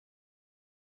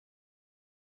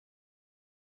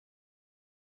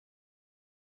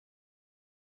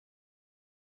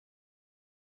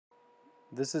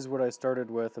This is what I started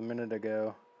with a minute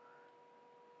ago,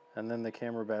 and then the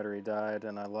camera battery died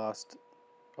and I lost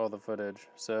all the footage.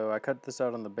 So I cut this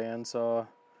out on the bandsaw,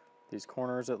 these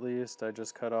corners at least, I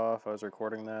just cut off. I was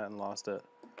recording that and lost it.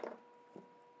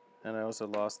 And I also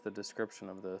lost the description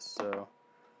of this. So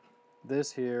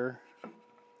this here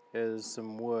is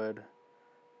some wood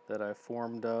that I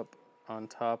formed up on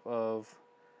top of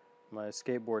my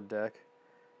skateboard deck.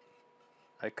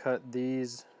 I cut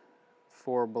these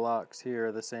 4 blocks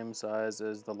here the same size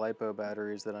as the LiPo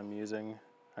batteries that I'm using,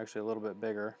 actually a little bit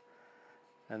bigger.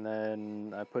 And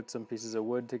then I put some pieces of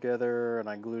wood together and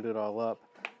I glued it all up.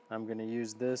 I'm going to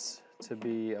use this to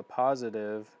be a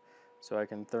positive so I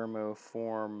can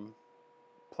thermoform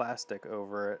plastic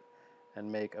over it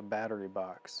and make a battery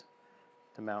box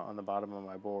to mount on the bottom of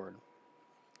my board.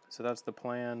 So that's the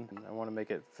plan. I want to make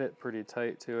it fit pretty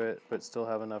tight to it, but still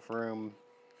have enough room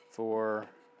for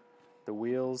the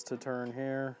wheels to turn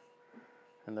here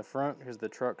in the front, because the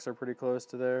trucks are pretty close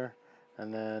to there,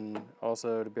 and then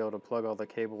also to be able to plug all the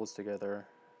cables together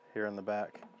here in the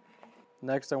back.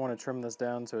 Next, I want to trim this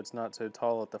down so it's not so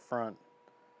tall at the front,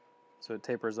 so it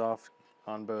tapers off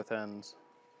on both ends.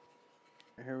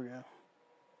 Here we go.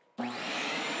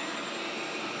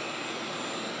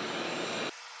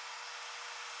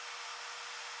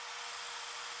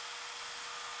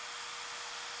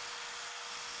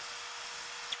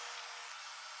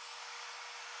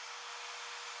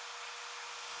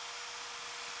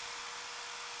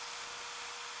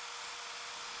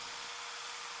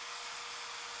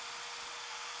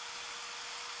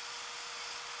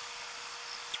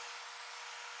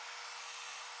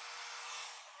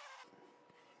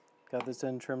 Got this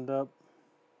end trimmed up.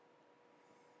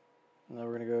 Now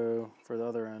we're going to go for the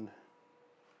other end.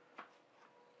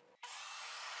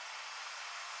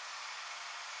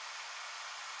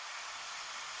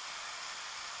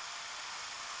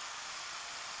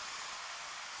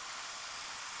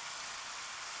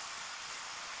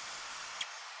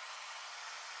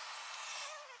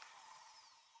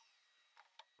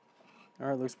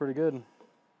 Alright, looks pretty good.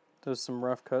 There's some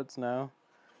rough cuts now,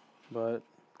 but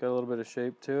got a little bit of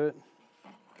shape to it.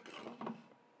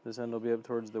 This end will be up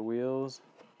towards the wheels.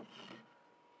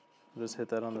 Just hit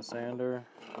that on the sander,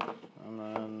 and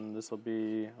then this will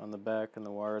be on the back, and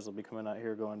the wires will be coming out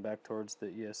here going back towards the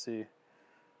ESC.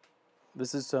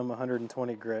 This is some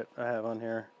 120 grit I have on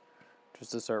here,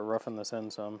 just to start roughing this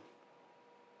end some.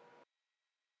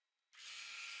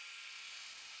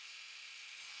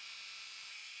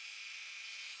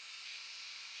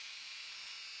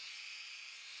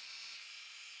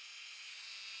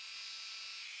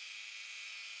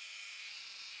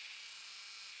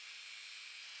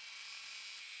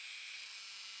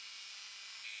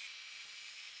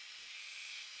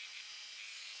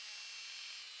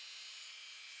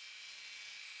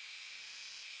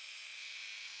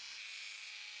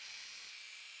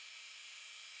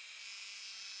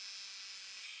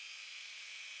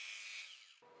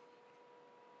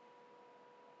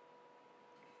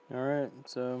 Alright,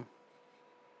 so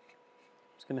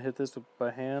just going to hit this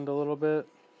by hand a little bit,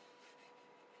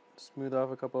 smooth off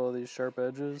a couple of these sharp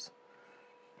edges,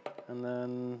 and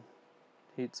then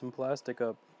heat some plastic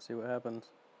up, see what happens.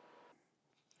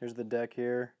 Here's the deck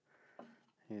here.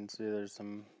 You can see there's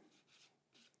some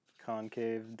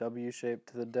concave W shape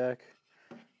to the deck,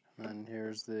 and then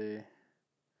here's the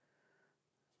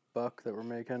buck that we're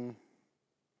making.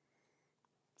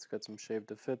 It's got some shape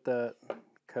to fit that,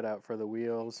 cut out for the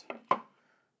wheels.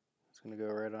 It's going to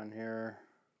go right on here,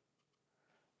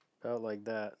 about like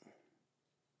that.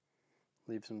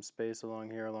 Leave some space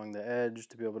along here along the edge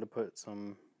to be able to put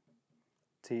some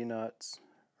T-nuts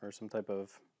or some type of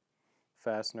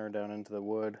fastener down into the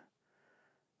wood.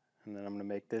 And then I'm going to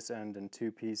make this end in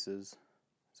 2 pieces.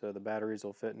 So the batteries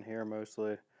will fit in here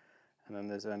mostly, and then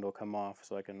this end will come off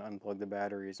so I can unplug the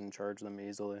batteries and charge them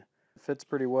easily. It fits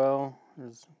pretty well.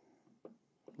 There's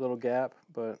a little gap,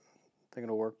 but I think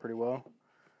it'll work pretty well.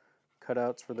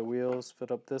 Cutouts for the wheels fit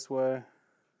up this way,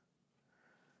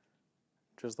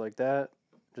 just like that.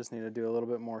 Just need to do a little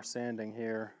bit more sanding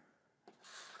here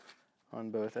on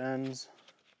both ends.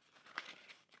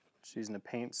 Just using a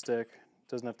paint stick.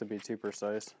 Doesn't have to be too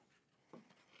precise.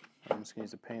 I'm just going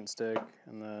to use a paint stick,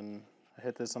 and then I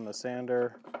hit this on the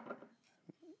sander,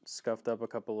 scuffed up a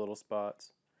couple little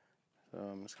spots. So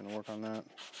I'm just going to work on that.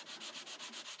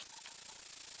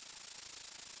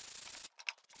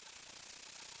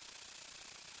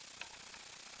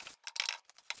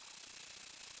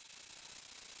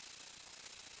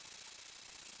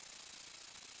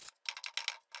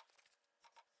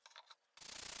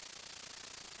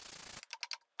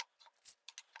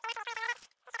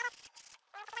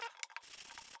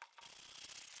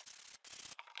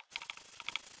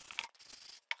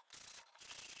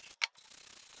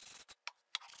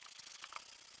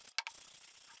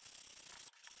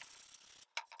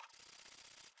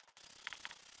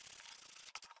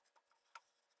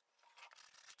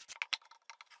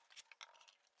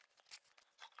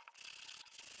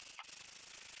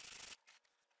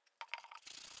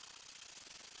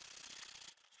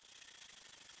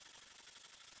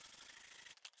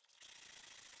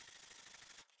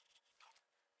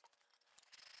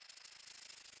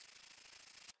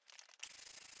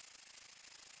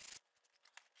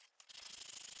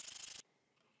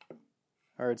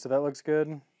 Alright, so that looks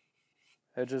good.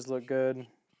 Edges look good.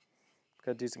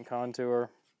 Got decent contour.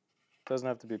 Doesn't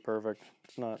have to be perfect.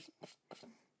 It's not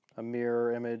a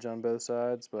mirror image on both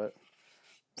sides, but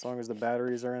as long as the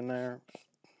batteries are in there,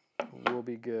 we'll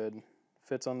be good.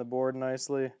 Fits on the board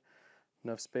nicely.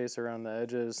 Enough space around the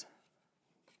edges.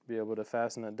 Be able to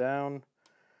fasten it down.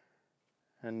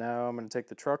 And now I'm going to take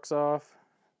the trucks off.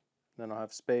 Then I'll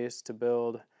have space to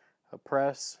build a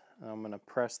press. I'm going to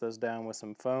press this down with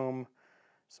some foam,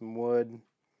 some wood,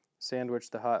 sandwich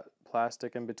the hot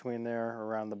plastic in between there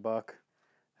around the buck,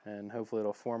 and hopefully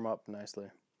it'll form up nicely.